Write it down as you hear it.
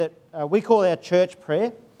We call our church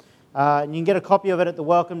prayer, and you can get a copy of it at the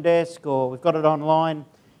welcome desk, or we've got it online.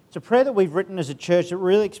 It's a prayer that we've written as a church that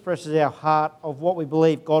really expresses our heart of what we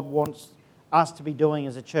believe God wants us to be doing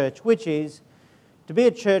as a church, which is to be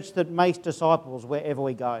a church that makes disciples wherever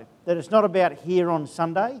we go. That it's not about here on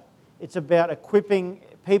Sunday, it's about equipping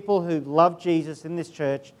people who love Jesus in this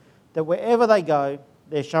church, that wherever they go,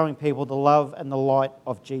 they're showing people the love and the light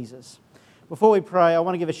of Jesus. Before we pray, I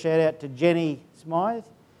want to give a shout out to Jenny Smythe,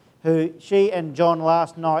 who she and John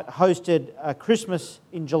last night hosted a Christmas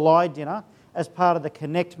in July dinner as part of the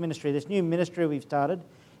Connect ministry, this new ministry we've started.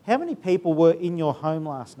 How many people were in your home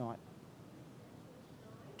last night?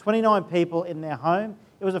 29 people in their home.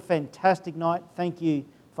 It was a fantastic night. Thank you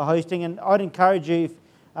for hosting, and I'd encourage you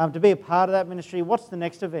to be a part of that ministry. What's the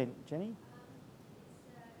next event, Jenny?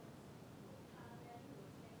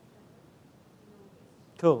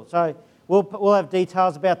 Cool. So we'll have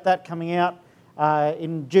details about that coming out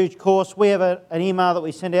in due course. We have an email that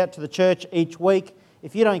we send out to the church each week.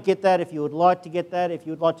 If you don't get that, if you would like to get that, if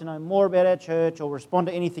you would like to know more about our church or respond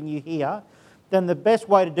to anything you hear, then the best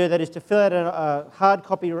way to do that is to fill out a hard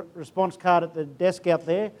copy response card at the desk out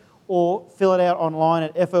there, or fill it out online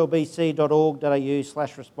at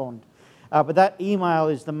flbc.org.au/respond. But that email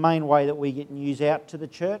is the main way that we get news out to the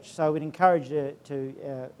church, so we'd encourage you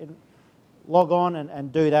to log on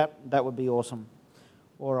and do that. That would be awesome.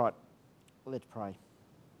 All right, let's pray.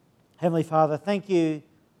 Heavenly Father, thank you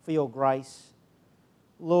for your grace.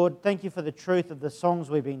 Lord, thank you for the truth of the songs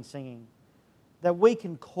we've been singing, that we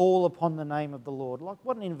can call upon the name of the Lord. Like,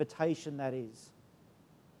 what an invitation that is.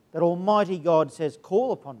 That Almighty God says,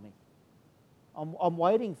 call upon me. I'm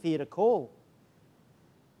waiting for you to call.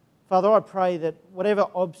 Father, I pray that whatever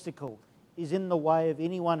obstacle is in the way of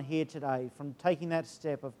anyone here today from taking that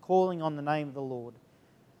step of calling on the name of the Lord,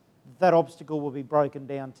 that obstacle will be broken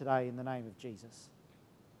down today in the name of Jesus.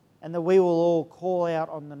 And that we will all call out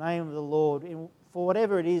on the name of the Lord for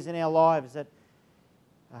whatever it is in our lives that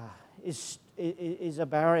is a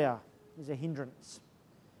barrier, is a hindrance.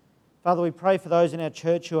 Father, we pray for those in our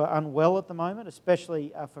church who are unwell at the moment,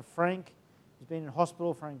 especially for Frank, who's been in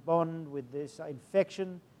hospital, Frank Bond, with this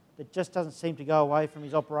infection that just doesn't seem to go away from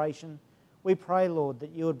his operation. We pray, Lord,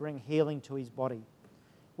 that you would bring healing to his body.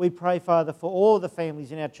 We pray, Father, for all the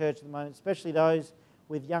families in our church at the moment, especially those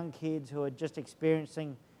with young kids who are just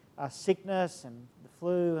experiencing sickness and the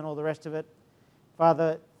flu and all the rest of it.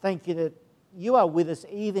 Father, thank you that you are with us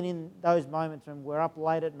even in those moments when we're up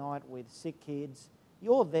late at night with sick kids.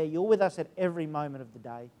 You're there. You're with us at every moment of the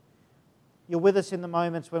day. You're with us in the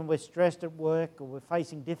moments when we're stressed at work or we're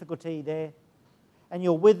facing difficulty there. And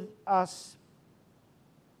you're with us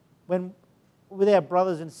with our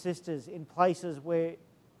brothers and sisters in places where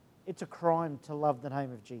it's a crime to love the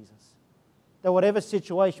name of Jesus. That whatever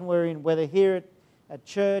situation we're in, whether here at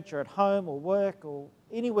church or at home or work or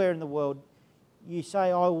anywhere in the world, you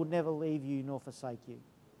say, I will never leave you nor forsake you.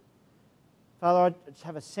 Father, I just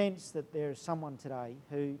have a sense that there is someone today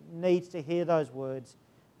who needs to hear those words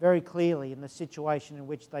very clearly in the situation in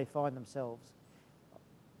which they find themselves.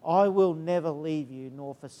 I will never leave you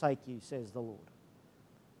nor forsake you, says the Lord.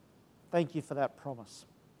 Thank you for that promise.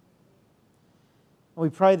 And we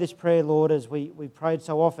pray this prayer, Lord, as we prayed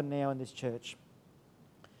so often now in this church.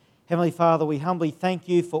 Heavenly Father, we humbly thank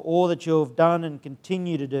you for all that you have done and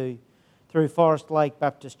continue to do through Forest Lake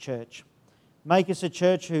Baptist Church. Make us a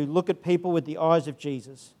church who look at people with the eyes of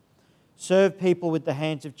Jesus, serve people with the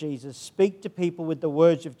hands of Jesus, speak to people with the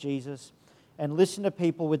words of Jesus, and listen to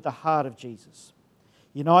people with the heart of Jesus.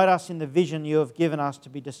 Unite us in the vision you have given us to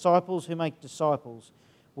be disciples who make disciples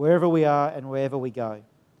wherever we are and wherever we go.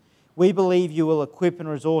 We believe you will equip and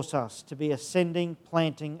resource us to be a sending,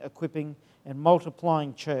 planting, equipping, and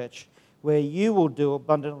multiplying church where you will do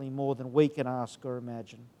abundantly more than we can ask or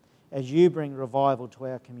imagine as you bring revival to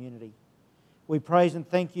our community. We praise and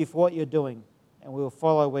thank you for what you're doing, and we will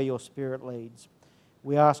follow where your Spirit leads.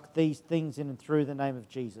 We ask these things in and through the name of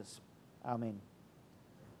Jesus. Amen.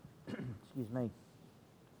 Excuse me.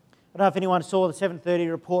 I don't know if anyone saw the 7:30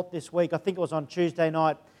 report this week. I think it was on Tuesday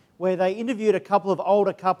night, where they interviewed a couple of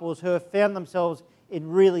older couples who have found themselves in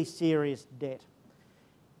really serious debt.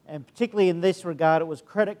 And particularly in this regard, it was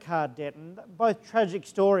credit card debt. And both tragic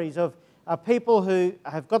stories of people who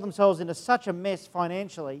have got themselves into such a mess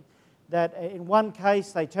financially that in one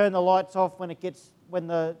case they turn the lights off when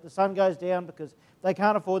the sun goes down because they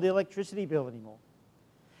can't afford the electricity bill anymore.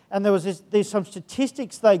 And there's some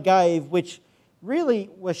statistics they gave which really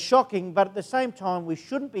were shocking, but at the same time we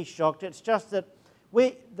shouldn't be shocked. It's just that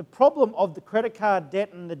the problem of the credit card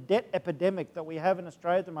debt and the debt epidemic that we have in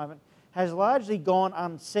Australia at the moment has largely gone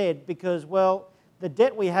unsaid because, well, the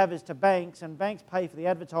debt we have is to banks, and banks pay for the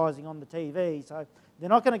advertising on the TV, so they're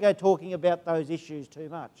not going to go talking about those issues too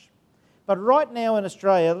much. But right now in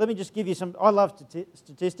Australia, let me just give you some, I love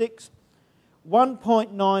statistics.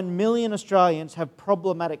 1.9 million Australians have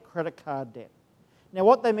problematic credit card debt. Now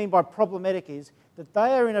what they mean by problematic is that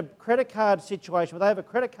they are in a credit card situation where they have a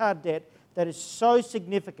credit card debt that is so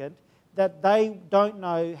significant that they don't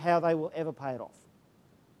know how they will ever pay it off.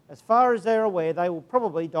 As far as they're aware, they will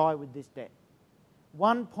probably die with this debt.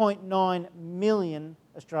 1.9 million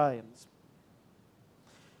Australians.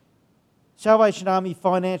 Salvation Army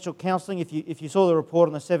Financial Counselling, if you saw the report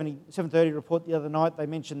on the 7:30 report the other night, they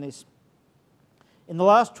mentioned this. In the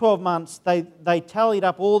last 12 months, they tallied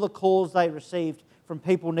up all the calls they received from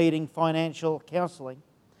people needing financial counselling.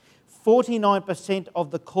 49% of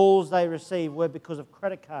the calls they received were because of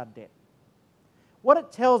credit card debt. What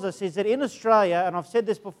it tells us is that in Australia, and I've said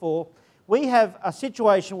this before, we have a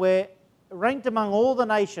situation where, ranked among all the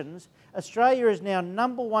nations, Australia is now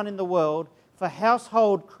number one in the world for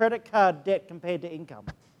household credit card debt compared to income.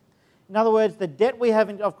 In other words, the debt we have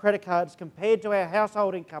of credit cards compared to our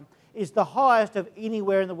household income is the highest of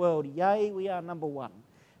anywhere in the world. Yay, we are number one.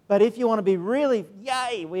 But if you want to be really,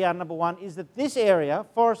 yay, we are number one, is that this area,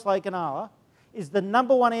 Forest Lake and Arla, is the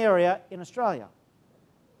number one area in Australia.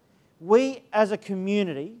 We as a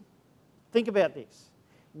community, think about this,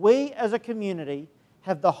 we as a community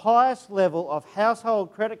have the highest level of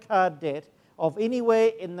household credit card debt of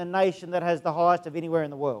anywhere in the nation that has the highest of anywhere in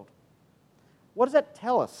the world. What does that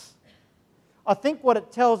tell us? I think what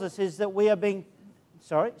it tells us is that we are being,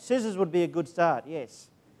 scissors would be a good start, yes.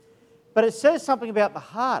 But it says something about the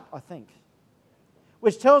heart, I think,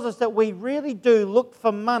 which tells us that we really do look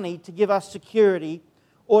for money to give us security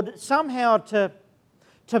or somehow to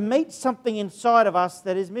meet something inside of us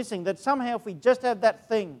that is missing, that somehow if we just have that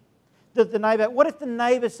thing, that the neighbour, what if the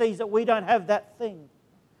neighbour sees that we don't have that thing?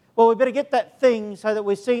 Well, we better get that thing so that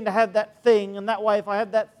we're seen to have that thing, and that way if I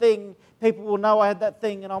have that thing, people will know I have that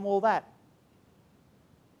thing and I'm all that.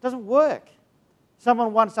 It doesn't work.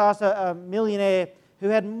 Someone once asked a millionaire who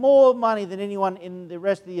had more money than anyone in the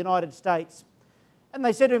rest of the United States, and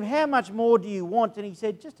they said to him, how much more do you want? And he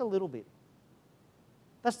said, just a little bit.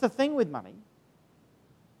 That's the thing with money.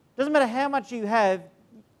 Doesn't matter how much you have,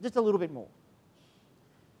 just a little bit more.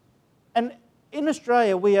 And in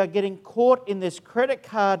Australia, we are getting caught in this credit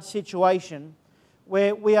card situation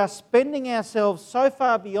where we are spending ourselves so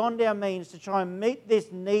far beyond our means to try and meet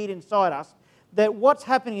this need inside us that what's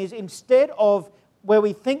happening is, instead of where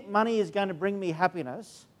we think money is going to bring me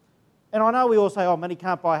happiness, and I know we all say, oh, money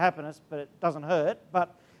can't buy happiness, but it doesn't hurt,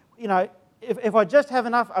 but, you know, if I just have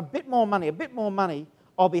enough, a bit more money,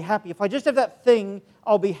 I'll be happy. If I just have that thing,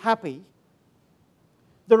 I'll be happy.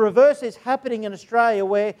 The reverse is happening in Australia,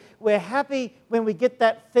 where we're happy when we get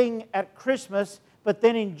that thing at Christmas, but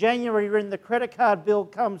then in January when the credit card bill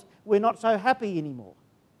comes, we're not so happy anymore.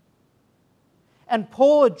 And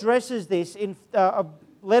Paul addresses this in a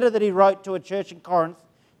letter that he wrote to a church in Corinth,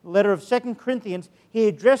 the letter of 2 Corinthians. He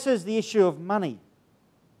addresses the issue of money.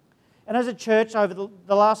 And as a church, over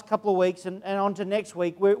the last couple of weeks and on to next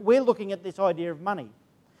week, we're looking at this idea of money.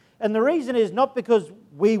 And the reason is not because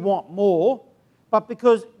we want more, but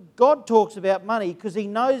because God talks about money, because He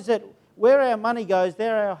knows that where our money goes,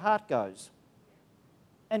 there our heart goes.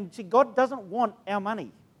 And see, God doesn't want our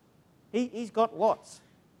money. He's got lots.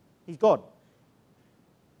 He's God.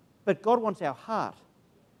 But God wants our heart.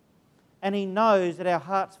 And He knows that our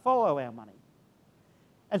hearts follow our money.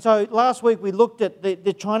 And so last week we looked at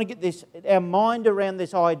trying to get our mind around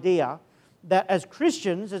this idea that as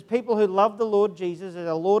Christians, as people who love the Lord Jesus as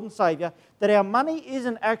our Lord and Saviour, that our money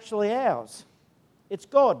isn't actually ours. It's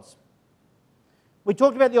God's. We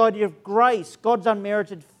talked about the idea of grace, God's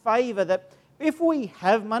unmerited favour, that if we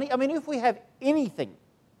have money, if we have anything,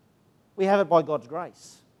 we have it by God's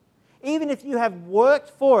grace. Even if you have worked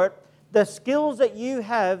for it, the skills that you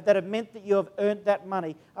have that have meant that you have earned that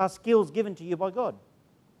money are skills given to you by God.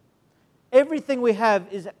 Everything we have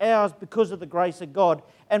is ours because of the grace of God.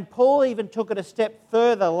 And Paul even took it a step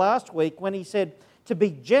further last week when he said to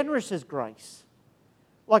be generous is grace.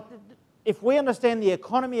 Like, if we understand the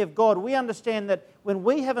economy of God, we understand that when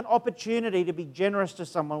we have an opportunity to be generous to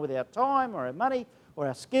someone with our time or our money or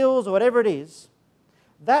our skills or whatever it is,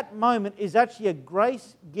 that moment is actually a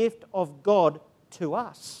grace gift of God to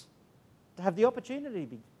us, to have the opportunity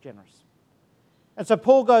to be generous. And so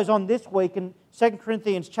Paul goes on this week in 2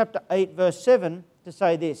 Corinthians chapter 8, verse 7 to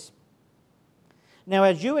say this. Now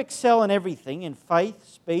as you excel in everything, in faith,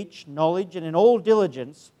 speech, knowledge, and in all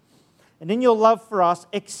diligence, and in your love for us,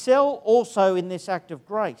 excel also in this act of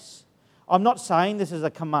grace. I'm not saying this is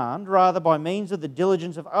a command, rather by means of the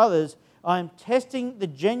diligence of others, I am testing the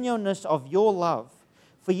genuineness of your love.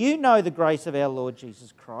 For you know the grace of our Lord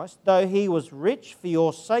Jesus Christ. Though he was rich, for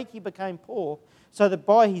your sake he became poor, so that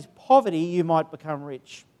by his poverty you might become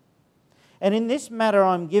rich. And in this matter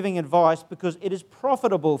I am giving advice because it is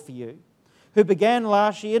profitable for you, who began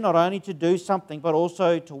last year not only to do something, but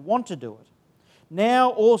also to want to do it. Now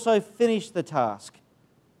also finish the task,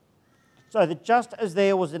 so that just as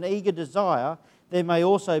there was an eager desire, there may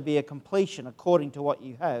also be a completion according to what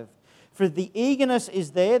you have. For the eagerness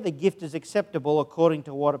is there, the gift is acceptable according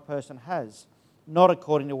to what a person has, not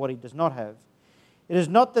according to what he does not have. It is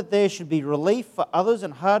not that there should be relief for others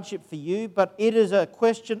and hardship for you, but it is a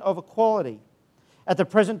question of equality. At the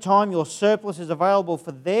present time, your surplus is available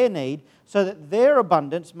for their need, so that their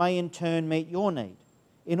abundance may in turn meet your need,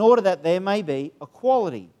 in order that there may be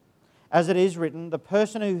equality. As it is written, the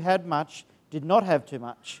person who had much did not have too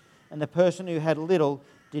much, and the person who had little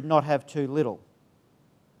did not have too little.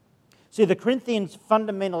 See, the Corinthians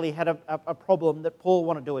fundamentally had a problem that Paul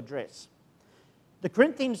wanted to address. The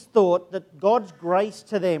Corinthians thought that God's grace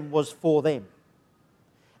to them was for them.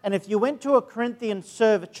 And if you went to a Corinthian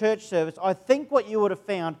church service, I think what you would have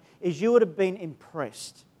found is you would have been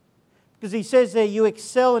impressed. Because he says there, you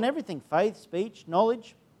excel in everything, faith, speech,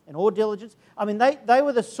 knowledge, and all diligence. I mean, they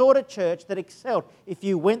were the sort of church that excelled. If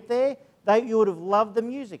you went there, you would have loved the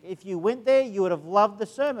music. If you went there, you would have loved the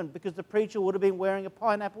sermon because the preacher would have been wearing a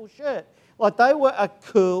pineapple shirt. Like, they were a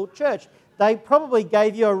cool church. They probably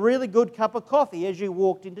gave you a really good cup of coffee as you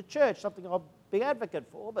walked into church, something I'm a big advocate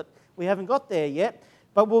for, but we haven't got there yet.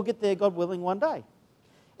 But we'll get there, God willing, one day.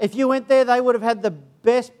 If you went there, they would have had the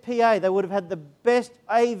best PA. They would have had the best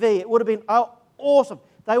AV. It would have been awesome.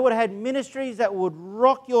 They would have had ministries that would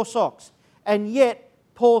rock your socks. And yet,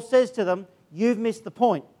 Paul says to them, you've missed the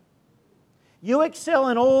point. You excel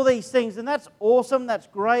in all these things, and that's awesome, that's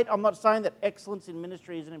great. I'm not saying that excellence in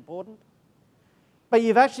ministry isn't important. But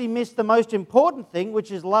you've actually missed the most important thing,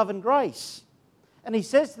 which is love and grace. And he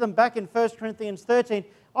says to them back in 1 Corinthians 13,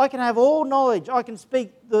 I can have all knowledge, I can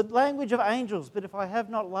speak the language of angels, but if I have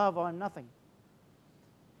not love, I'm nothing.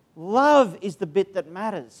 Love is the bit that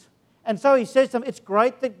matters. And so he says to them, it's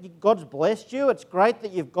great that God's blessed you, it's great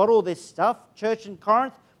that you've got all this stuff, church in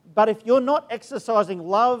Corinth, but if you're not exercising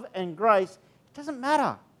love and grace, it doesn't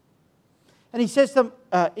matter. And he says to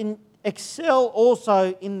them, excel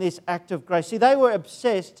also in this act of grace. See, they were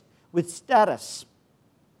obsessed with status.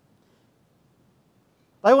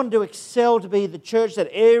 They wanted to excel to be the church that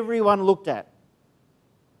everyone looked at.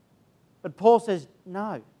 But Paul says,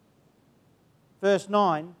 no. Verse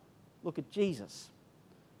 9, look at Jesus.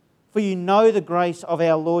 For you know the grace of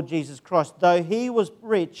our Lord Jesus Christ. Though he was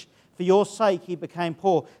rich, for your sake he became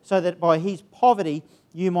poor, so that by his poverty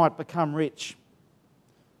you might become rich.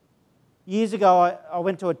 Years ago, I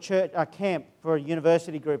went to a camp for a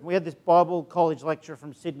university group. We had this Bible college lecturer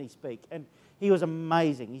from Sydney speak, and he was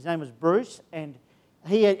amazing. His name was Bruce, and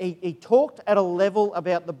he talked at a level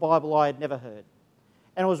about the Bible I had never heard.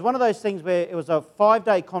 And it was one of those things where it was a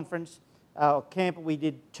 5-day conference camp. We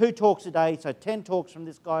did 2 talks a day, so 10 talks from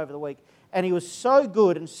this guy over the week. And he was so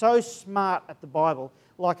good and so smart at the Bible,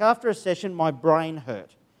 like after a session, my brain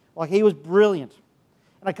hurt. Like, he was brilliant.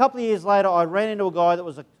 And a couple of years later, I ran into a guy that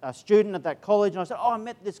was a student at that college, and I said, I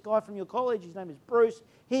met this guy from your college. His name is Bruce.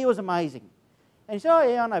 He was amazing. And he said, oh,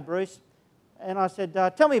 yeah, I know Bruce. And I said,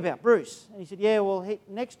 tell me about Bruce. And he said, yeah, well,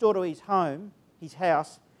 next door to his home, his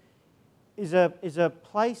house, is a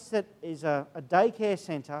place that is a daycare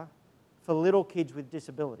centre for little kids with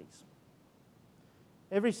disabilities.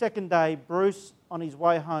 Every second day, Bruce, on his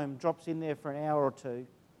way home, drops in there for an hour or two,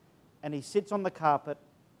 and he sits on the carpet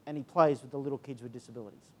and he plays with the little kids with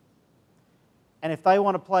disabilities. And if they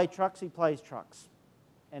want to play trucks, he plays trucks.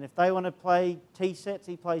 And if they want to play tea sets,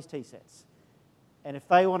 he plays tea sets. And if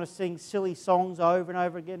they want to sing silly songs over and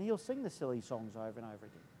over again, he'll sing the silly songs over and over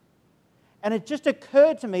again. And it just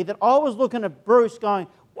occurred to me that I was looking at Bruce going,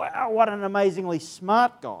 wow, what an amazingly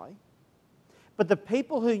smart guy. But the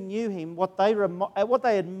people who knew him, what they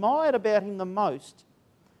admired about him the most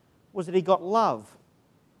was that he got love.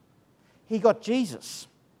 He got Jesus.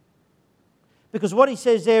 Because what he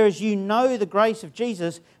says there is, you know the grace of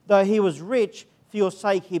Jesus, though he was rich, for your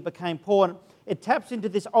sake he became poor. And it taps into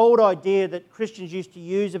this old idea that Christians used to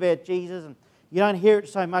use about Jesus, and you don't hear it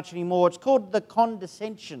so much anymore. It's called the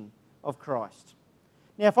condescension of Christ.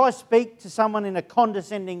 Now, if I speak to someone in a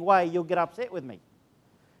condescending way, you'll get upset with me.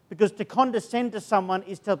 Because to condescend to someone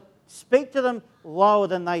is to speak to them lower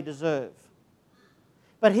than they deserve.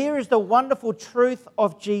 But here is the wonderful truth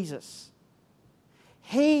of Jesus.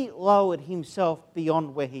 He lowered himself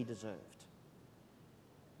beyond where he deserved.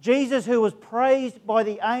 Jesus, who was praised by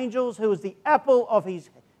the angels, who was the apple of his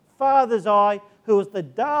Father's eye, who was the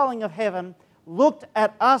darling of heaven, looked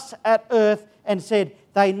at us at earth and said,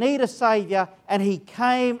 they need a Saviour, and He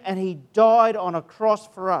came and He died on a cross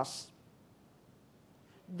for us.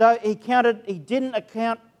 Though He didn't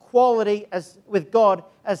account equality with God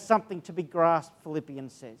as something to be grasped,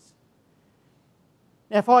 Philippians says.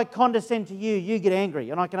 Now, if I condescend to you, you get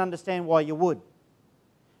angry, and I can understand why you would.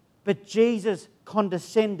 But Jesus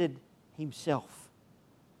condescended Himself.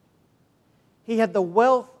 He had the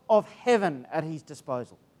wealth of heaven at His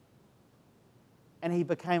disposal. And He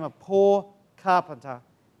became a poor carpenter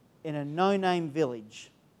in a no-name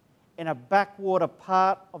village in a backwater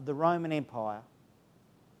part of the Roman Empire.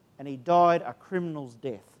 And He died a criminal's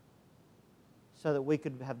death so that we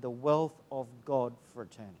could have the wealth of God for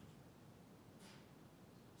eternity.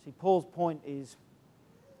 See, Paul's point is,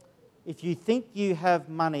 if you think you have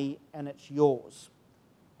money and it's yours,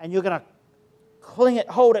 and you're going to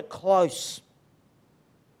hold it close,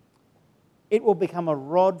 it will become a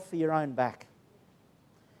rod for your own back.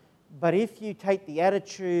 But if you take the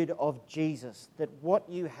attitude of Jesus, that what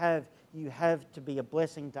you have to be a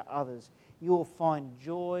blessing to others, you will find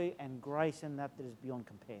joy and grace in that is beyond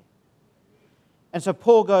compare. And so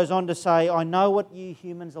Paul goes on to say, I know what you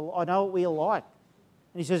humans are, I know what we are like.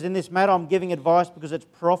 And he says, in this matter, I'm giving advice because it's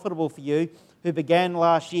profitable for you, who began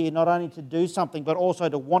last year not only to do something, but also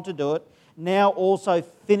to want to do it, now also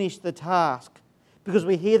finish the task. Because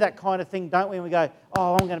we hear that kind of thing, don't we? And we go,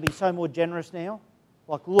 oh, I'm going to be so more generous now.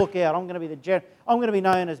 Like, look out, I'm going to be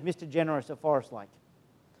known as Mr. Generous at Forest Lake.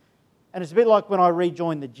 And it's a bit like when I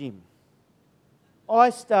rejoined the gym. I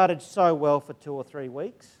started so well for 2 or 3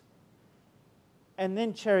 weeks, and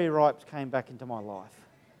then cherry ripes came back into my life.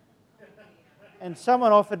 And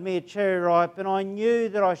someone offered me a cherry ripe, and I knew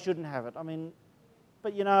that I shouldn't have it.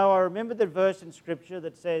 But I remember the verse in Scripture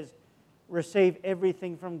that says, receive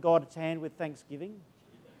everything from God's hand with thanksgiving.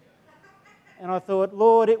 And I thought,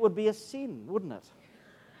 Lord, it would be a sin, wouldn't it?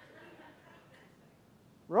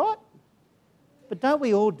 Right? But don't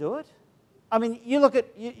we all do it? You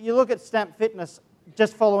look at Snap Fitness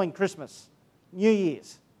just following Christmas, New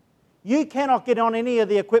Year's. You cannot get on any of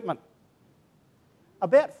the equipment.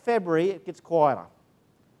 About February, it gets quieter.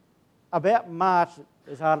 About March,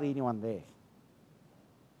 there's hardly anyone there.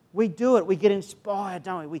 We do it. We get inspired,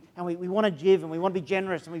 don't we? We want to give, and we want to be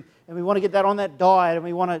generous, and we want to get that on that diet, and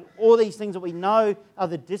we want to all these things that we know are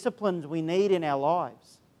the disciplines we need in our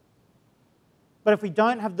lives. But if we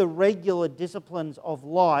don't have the regular disciplines of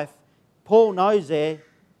life, Paul knows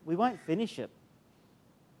we won't finish it.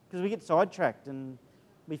 Because we get sidetracked and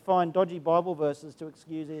we find dodgy Bible verses to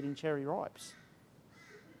excuse eating cherry ripes.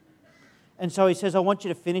 And so he says, I want you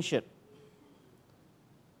to finish it.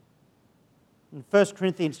 In 1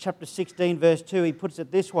 Corinthians chapter 16, verse 2, he puts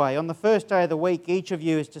it this way, on the first day of the week, each of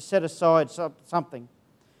you is to set aside something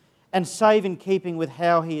and save in keeping with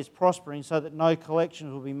how he is prospering, so that no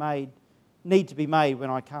collections need to be made when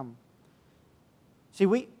I come. See,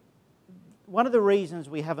 one of the reasons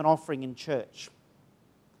we have an offering in church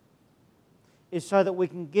is so that we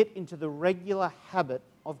can get into the regular habit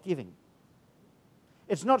of giving.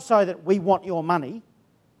 It's not so that we want your money.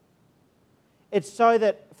 It's so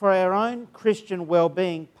that for our own Christian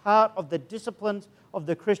well-being, part of the disciplines of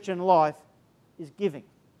the Christian life is giving.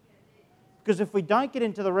 Because if we don't get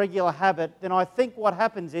into the regular habit, then I think what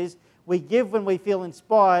happens is we give when we feel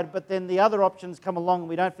inspired, but then the other options come along and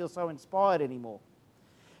we don't feel so inspired anymore.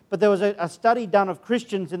 But there was a study done of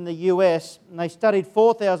Christians in the US, and they studied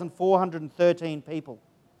 4,413 people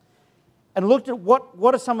and looked at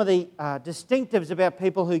what are some of the distinctives about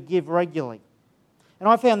people who give regularly. And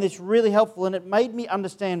I found this really helpful, and it made me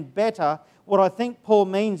understand better what I think Paul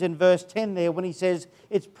means in verse 10 there when he says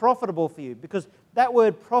it's profitable for you. Because that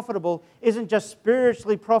word profitable isn't just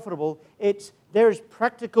spiritually profitable, there is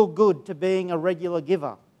practical good to being a regular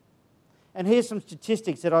giver. And here's some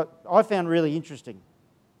statistics that I found really interesting.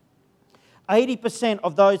 80%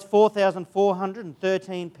 of those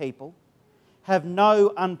 4,413 people have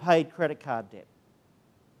no unpaid credit card debt.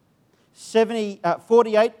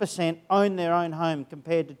 48% own their own home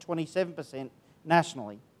compared to 27%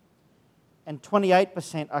 nationally. And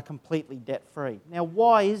 28% are completely debt-free. Now,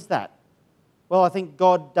 why is that? Well, I think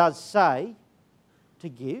God does say to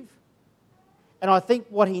give. And I think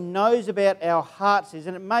what He knows about our hearts is,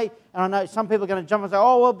 and I know some people are going to jump and say,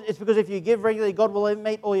 oh, well, it's because if you give regularly, God will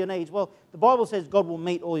meet all your needs. Well, the Bible says God will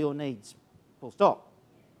meet all your needs. Full stop.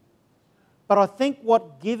 But I think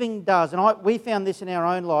what giving does, and we found this in our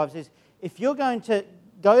own lives, is if you're going to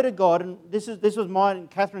go to God, and this was mine and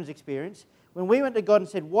Catherine's experience, when we went to God and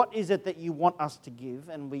said, what is it that you want us to give?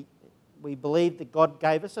 And we believed that God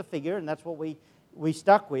gave us a figure, and that's what we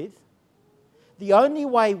stuck with. the only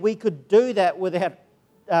way we could do that without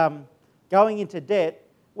going into debt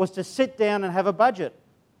was to sit down and have a budget.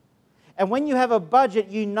 And when you have a budget,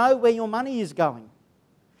 you know where your money is going.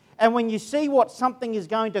 And when you see what something is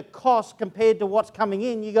going to cost compared to what's coming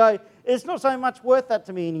in, you go, it's not so much worth that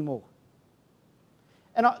to me anymore.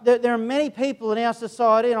 And there are many people in our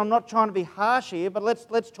society, and I'm not trying to be harsh here, but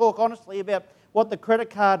let's talk honestly about what the credit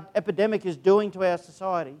card epidemic is doing to our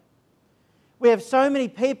society. We have so many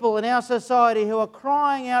people in our society who are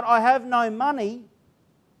crying out, I have no money,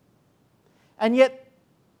 and yet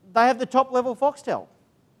they have the top level Foxtel.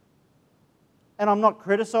 And I'm not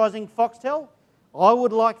criticising Foxtel. I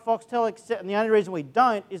would like Foxtel, and the only reason we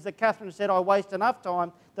don't is that Catherine said I waste enough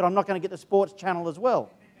time that I'm not going to get the sports channel as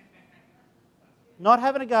well. Not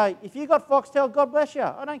having to go, if you got Foxtel, God bless you.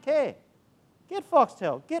 I don't care. Get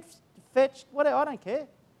Foxtel. Get Fetch, whatever. I don't care.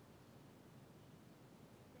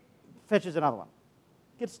 Fetch is another one.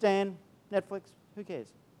 Get Stan, Netflix, who cares?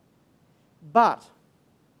 But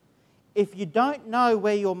if you don't know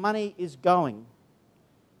where your money is going,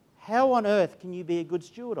 how on earth can you be a good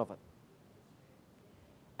steward of it?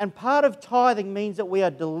 And part of tithing means that we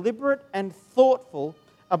are deliberate and thoughtful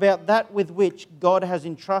about that with which God has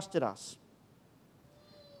entrusted us.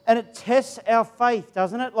 And it tests our faith,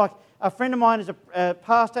 doesn't it? Like a friend of mine is a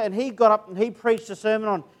pastor, and he got up and he preached a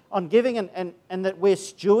sermon on giving and that we're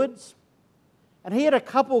stewards. And he had a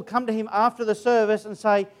couple come to him after the service and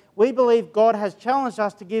say, we believe God has challenged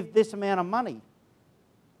us to give this amount of money.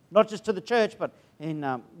 Not just to the church, but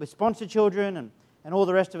with sponsored children and all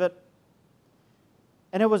the rest of it.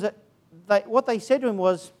 And it was what they said to him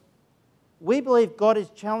was, we believe God is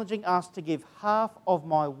challenging us to give half of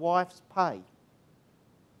my wife's pay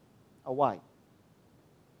away.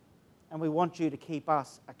 And we want you to keep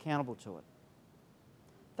us accountable to it.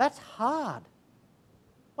 That's hard.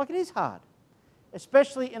 Like, it is hard.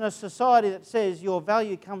 Especially in a society that says your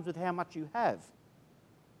value comes with how much you have.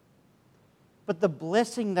 But the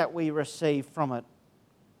blessing that we receive from it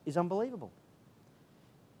is unbelievable.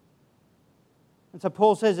 And so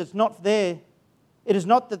Paul says it is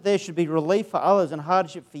not that there should be relief for others and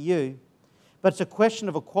hardship for you, but it's a question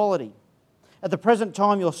of equality. At the present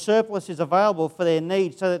time, your surplus is available for their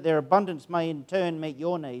need so that their abundance may in turn meet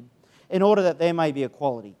your need, in order that there may be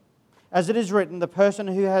equality. As it is written, the person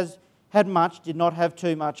who has had much did not have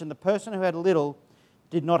too much, and the person who had little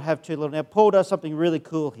did not have too little. Now, Paul does something really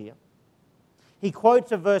cool here. He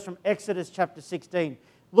quotes a verse from Exodus chapter 16,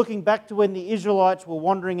 looking back to when the Israelites were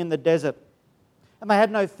wandering in the desert, and they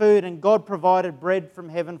had no food, and God provided bread from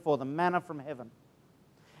heaven for them, manna from heaven.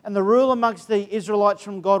 And the rule amongst the Israelites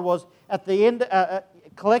from God was, at the end,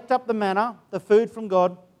 collect up the manna, the food from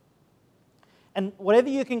God, and whatever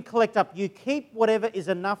you can collect up, you keep whatever is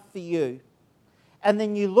enough for you, and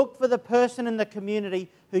then you look for the person in the community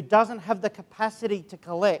who doesn't have the capacity to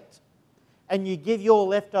collect, and you give your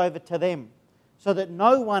leftover to them, so that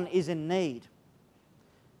no one is in need.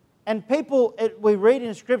 And we read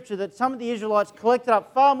in Scripture that some of the Israelites collected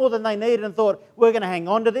up far more than they needed and thought, we're going to hang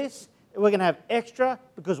on to this, we're going to have extra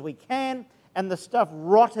because we can, and the stuff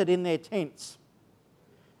rotted in their tents.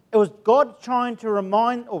 It was God trying to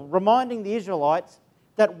reminding the Israelites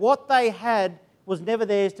that what they had was never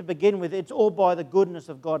theirs to begin with. It's all by the goodness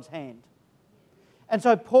of God's hand. And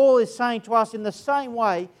so Paul is saying to us in the same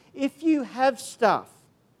way, if you have stuff,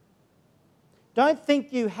 don't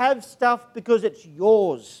think you have stuff because it's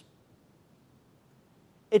yours.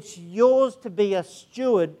 It's yours to be a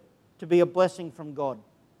steward, to be a blessing from God.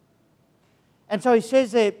 And so he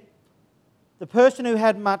says that the person who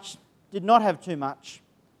had much did not have too much,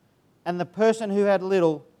 and the person who had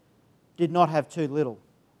little did not have too little.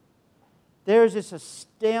 There is this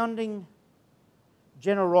astounding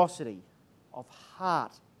generosity of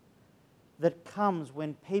heart that comes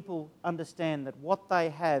when people understand that what they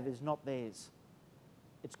have is not theirs,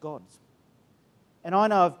 it's God's. And I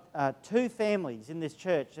know of two families in this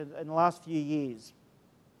church in the last few years,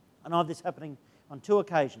 I know of this happening on two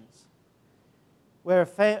occasions, where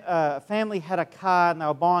a family had a car and they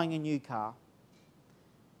were buying a new car,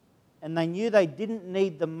 and they knew they didn't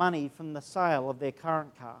need the money from the sale of their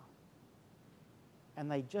current car,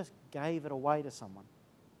 and they just gave it away to someone.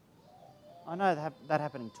 I know that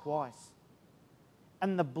happening twice.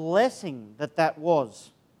 And the blessing that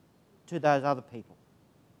was to those other people,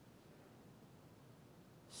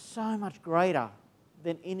 so much greater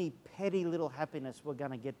than any petty little happiness we're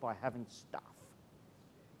going to get by having stuff.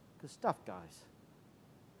 Because stuff goes.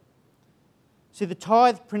 See, the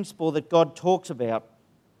tithe principle that God talks about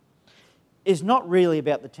is not really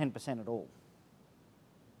about the 10% at all.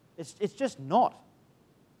 It's just not.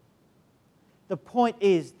 The point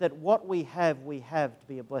is that what we have to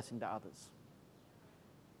be a blessing to others.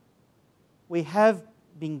 we have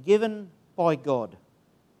been given by God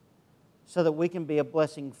so that we can be a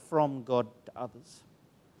blessing from God to others.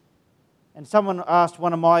 And someone asked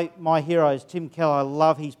one of my heroes, Tim Keller, I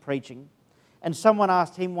love his preaching, and someone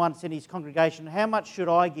asked him once in his congregation, how much should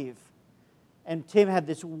I give? And Tim had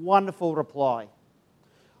this wonderful reply,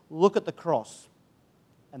 look at the cross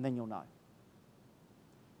and then you'll know.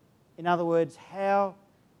 In other words, how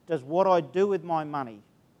does what I do with my money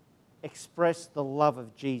express the love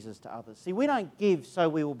of Jesus to others? See, we don't give so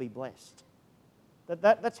we will be blessed.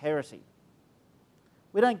 That's heresy.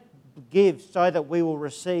 We don't give so that we will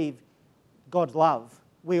receive God's love.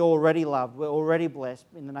 We're already loved. We're already blessed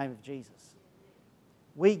in the name of Jesus.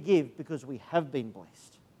 We give because we have been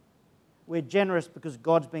blessed. We're generous because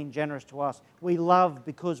God's been generous to us. We love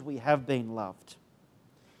because we have been loved.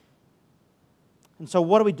 And so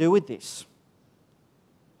what do we do with this?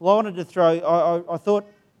 Well, I wanted to throw, I thought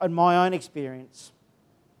in my own experience,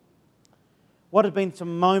 what have been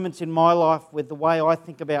some moments in my life with the way I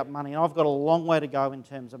think about money, and I've got a long way to go in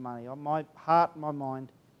terms of money. My heart and my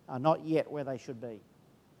mind are not yet where they should be.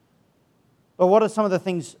 But what are some of the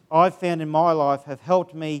things I've found in my life have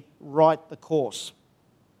helped me right the course?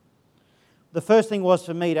 The first thing was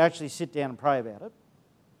for me to actually sit down and pray about it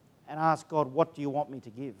and ask God, what do you want me to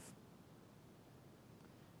give?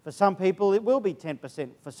 For some people, it will be 10%.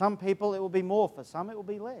 For some people, it will be more. For some, it will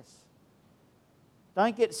be less.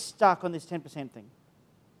 Don't get stuck on this 10% thing.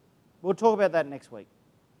 We'll talk about that next week.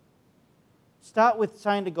 Start with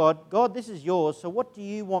saying to God, God, this is yours, so what do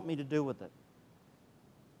you want me to do with it?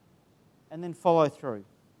 And then follow through.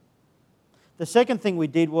 The second thing we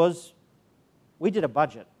did was we did a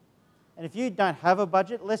budget. And if you don't have a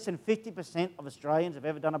budget, less than 50% of Australians have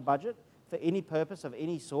ever done a budget for any purpose of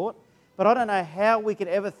any sort. But I don't know how we could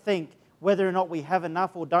ever think whether or not we have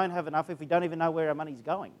enough or don't have enough if we don't even know where our money's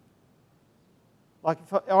going. Like,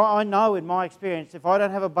 I know in my experience, if I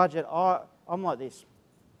don't have a budget, I'm like this.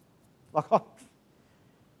 Like,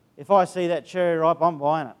 if I see that cherry ripe, I'm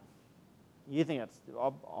buying it. You think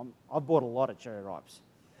I've bought a lot of cherry ripes.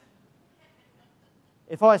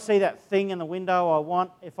 If I see that thing in the window I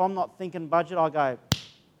want, if I'm not thinking budget, I go,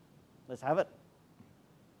 let's have it.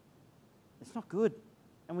 It's not good.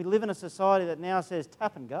 And we live in a society that now says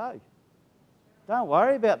tap and go. Don't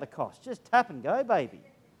worry about the cost. Just tap and go, baby.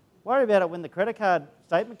 Worry about it when the credit card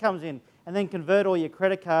statement comes in, and then convert all your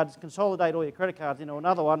credit cards, consolidate all your credit cards into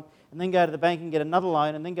another one, and then go to the bank and get another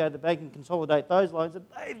loan, and then go to the bank and consolidate those loans, and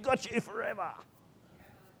they've got you forever.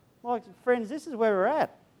 Like, friends, this is where we're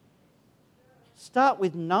at. Start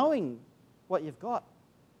with knowing what you've got.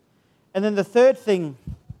 And then the third thing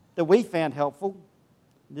that we found helpful,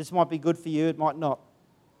 this might be good for you, it might not,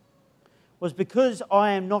 was because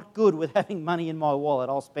I am not good with having money in my wallet,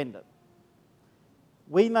 I'll spend it.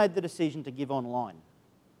 We made the decision to give online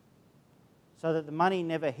so that the money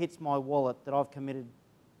never hits my wallet that I've committed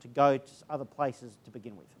to go to other places to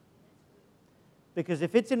begin with. Because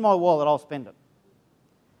if it's in my wallet, I'll spend it.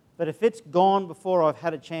 But if it's gone before I've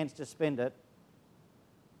had a chance to spend it,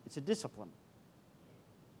 it's a discipline.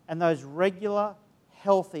 And those regular,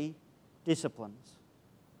 healthy disciplines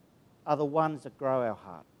are the ones that grow our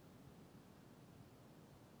heart.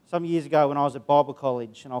 Some years ago when I was at Bible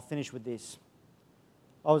college, and I'll finish with this,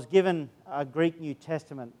 I was given a Greek New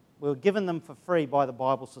Testament. We were given them for free by the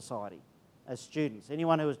Bible Society as students.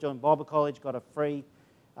 Anyone who was doing Bible college got a free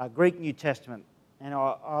Greek New Testament, and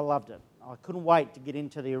I loved it. I couldn't wait to get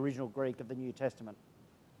into the original Greek of the New Testament.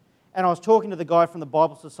 And I was talking to the guy from the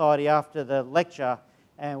Bible Society after the lecture,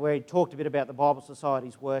 and where he talked a bit about the Bible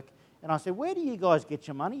Society's work, and I said, where do you guys get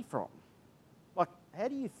your money from? Like, how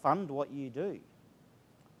do you fund what you do?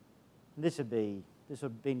 And this would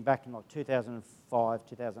have been back in like 2005,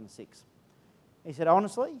 2006. He said,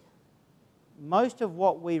 honestly, most of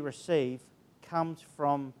what we receive comes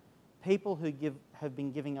from people who have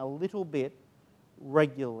been giving a little bit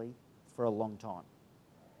regularly for a long time.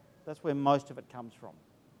 That's where most of it comes from.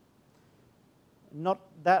 Not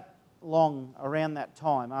that long around that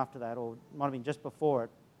time after that, or it might have been just before it,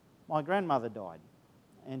 my grandmother died.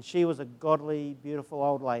 And she was a godly, beautiful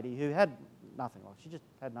old lady who had nothing. She just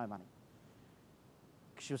had no money.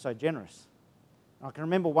 She was so generous. And I can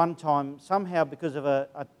remember one time, somehow because of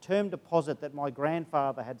a term deposit that my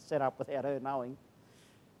grandfather had set up without her knowing,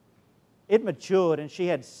 it matured and she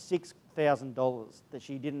had $6,000 that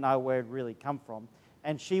she didn't know where it really come from,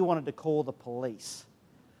 and she wanted to call the police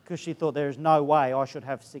because she thought there is no way I should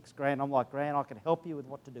have $6,000. I'm like, Gran, I can help you with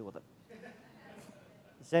what to do with it.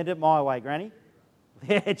 Send it my way, Granny.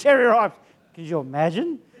 Yeah, cherry ripes. Could you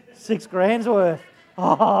imagine? $6,000's worth.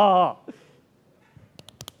 Oh.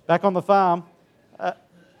 Back on the farm.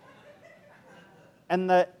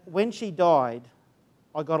 And when she died,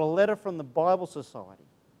 I got a letter from the Bible Society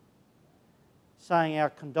saying our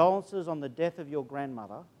condolences on the death of your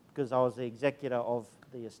grandmother, because I was the executor of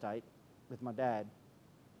the estate with my dad.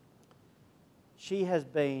 She has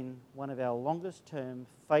been one of our longest term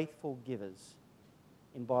faithful givers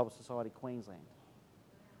in Bible Society Queensland.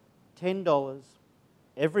 $10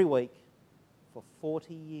 every week for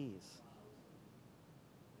 40 years.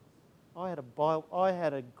 I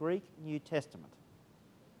had a Greek New Testament.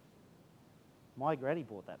 My granny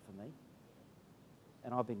bought that for me,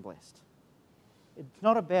 and I've been blessed. It's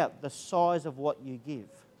not about the size of what you give.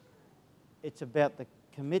 It's about the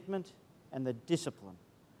commitment and the discipline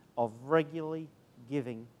of regularly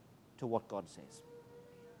giving to what God says.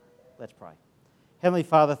 Let's pray. Heavenly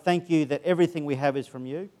Father, thank you that everything we have is from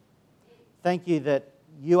you. Thank you that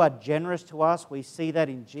you are generous to us. We see that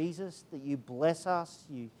in Jesus, that you bless us.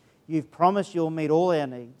 You've promised you'll meet all our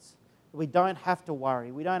needs. We don't have to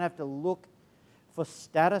worry. We don't have to look for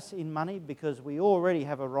status in money because we already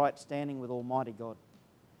have a right standing with Almighty God.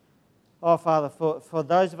 Oh, Father, for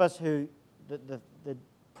those of us who the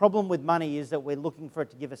problem with money is that we're looking for it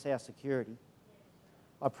to give us our security,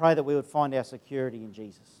 I pray that we would find our security in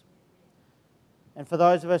Jesus. And for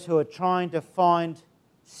those of us who are trying to find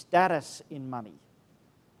status in money,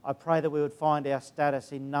 I pray that we would find our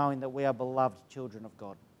status in knowing that we are beloved children of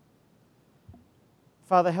God.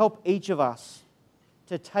 Father, help each of us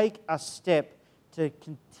to take a step to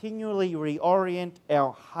continually reorient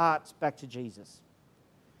our hearts back to Jesus.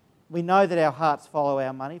 We know that our hearts follow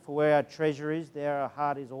our money, for where our treasure is, there our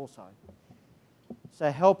heart is also.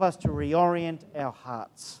 So help us to reorient our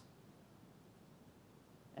hearts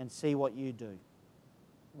and see what you do.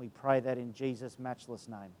 We pray that in Jesus' matchless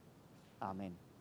name. Amen.